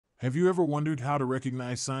Have you ever wondered how to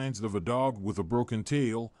recognize signs of a dog with a broken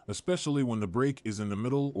tail, especially when the break is in the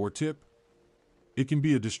middle or tip? It can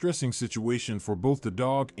be a distressing situation for both the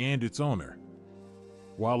dog and its owner.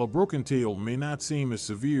 While a broken tail may not seem as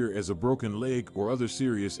severe as a broken leg or other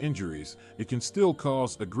serious injuries, it can still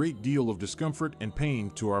cause a great deal of discomfort and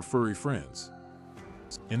pain to our furry friends.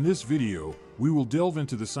 In this video, we will delve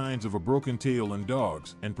into the signs of a broken tail in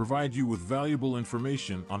dogs and provide you with valuable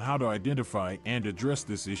information on how to identify and address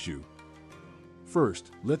this issue.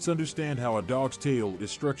 First, let's understand how a dog's tail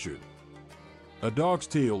is structured. A dog's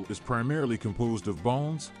tail is primarily composed of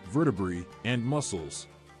bones, vertebrae, and muscles.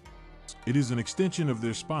 It is an extension of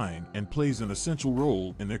their spine and plays an essential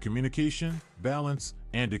role in their communication, balance,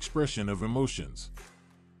 and expression of emotions.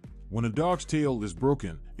 When a dog's tail is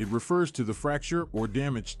broken, it refers to the fracture or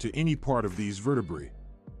damage to any part of these vertebrae.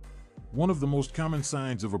 One of the most common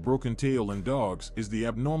signs of a broken tail in dogs is the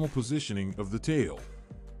abnormal positioning of the tail.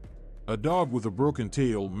 A dog with a broken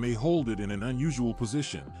tail may hold it in an unusual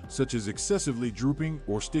position, such as excessively drooping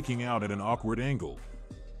or sticking out at an awkward angle.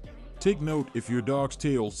 Take note if your dog's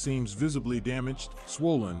tail seems visibly damaged,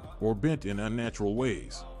 swollen, or bent in unnatural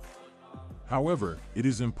ways. However, it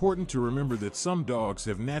is important to remember that some dogs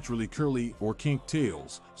have naturally curly or kinked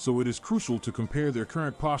tails, so it is crucial to compare their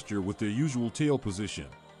current posture with their usual tail position.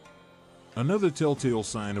 Another telltale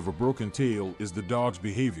sign of a broken tail is the dog's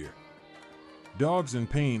behavior. Dogs in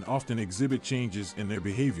pain often exhibit changes in their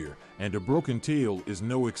behavior, and a broken tail is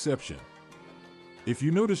no exception. If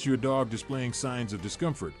you notice your dog displaying signs of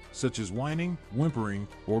discomfort, such as whining, whimpering,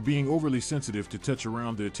 or being overly sensitive to touch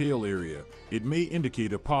around their tail area, it may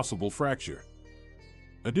indicate a possible fracture.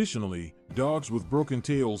 Additionally, dogs with broken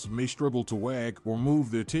tails may struggle to wag or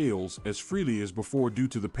move their tails as freely as before due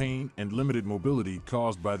to the pain and limited mobility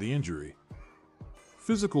caused by the injury.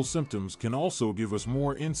 Physical symptoms can also give us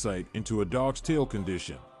more insight into a dog's tail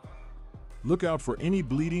condition. Look out for any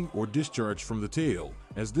bleeding or discharge from the tail,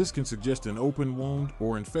 as this can suggest an open wound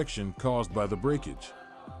or infection caused by the breakage.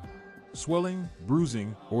 Swelling,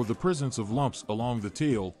 bruising, or the presence of lumps along the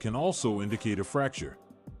tail can also indicate a fracture.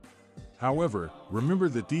 However, remember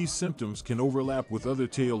that these symptoms can overlap with other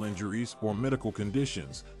tail injuries or medical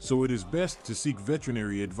conditions, so it is best to seek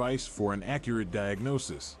veterinary advice for an accurate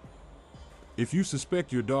diagnosis. If you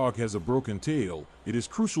suspect your dog has a broken tail, it is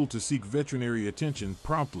crucial to seek veterinary attention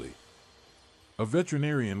promptly. A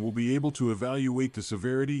veterinarian will be able to evaluate the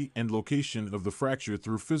severity and location of the fracture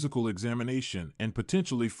through physical examination and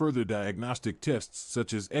potentially further diagnostic tests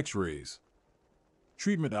such as X-rays.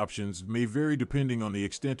 Treatment options may vary depending on the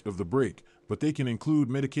extent of the break, but they can include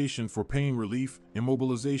medication for pain relief,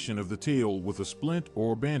 immobilization of the tail with a splint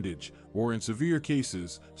or bandage, or in severe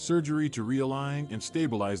cases, surgery to realign and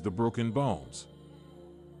stabilize the broken bones.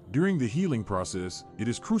 During the healing process, it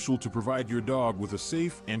is crucial to provide your dog with a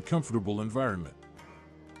safe and comfortable environment.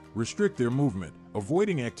 Restrict their movement,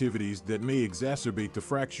 avoiding activities that may exacerbate the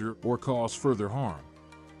fracture or cause further harm.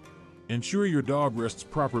 Ensure your dog rests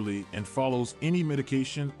properly and follows any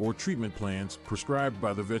medication or treatment plans prescribed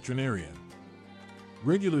by the veterinarian.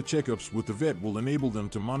 Regular checkups with the vet will enable them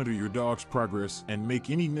to monitor your dog's progress and make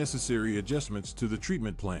any necessary adjustments to the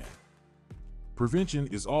treatment plan. Prevention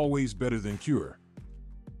is always better than cure.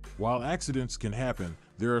 While accidents can happen,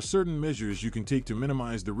 there are certain measures you can take to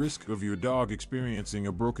minimize the risk of your dog experiencing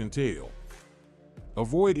a broken tail.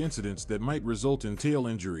 Avoid incidents that might result in tail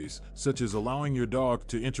injuries, such as allowing your dog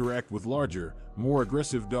to interact with larger, more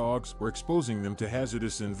aggressive dogs or exposing them to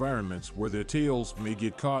hazardous environments where their tails may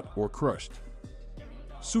get caught or crushed.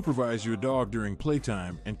 Supervise your dog during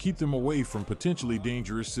playtime and keep them away from potentially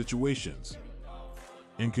dangerous situations.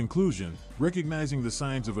 In conclusion, recognizing the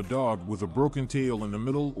signs of a dog with a broken tail in the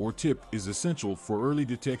middle or tip is essential for early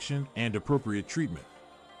detection and appropriate treatment.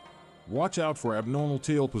 Watch out for abnormal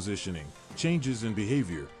tail positioning, changes in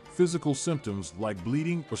behavior, physical symptoms like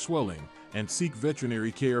bleeding or swelling, and seek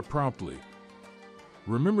veterinary care promptly.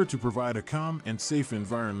 Remember to provide a calm and safe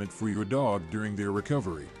environment for your dog during their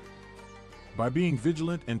recovery. By being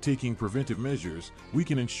vigilant and taking preventive measures, we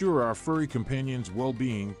can ensure our furry companions'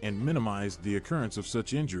 well-being and minimize the occurrence of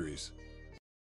such injuries.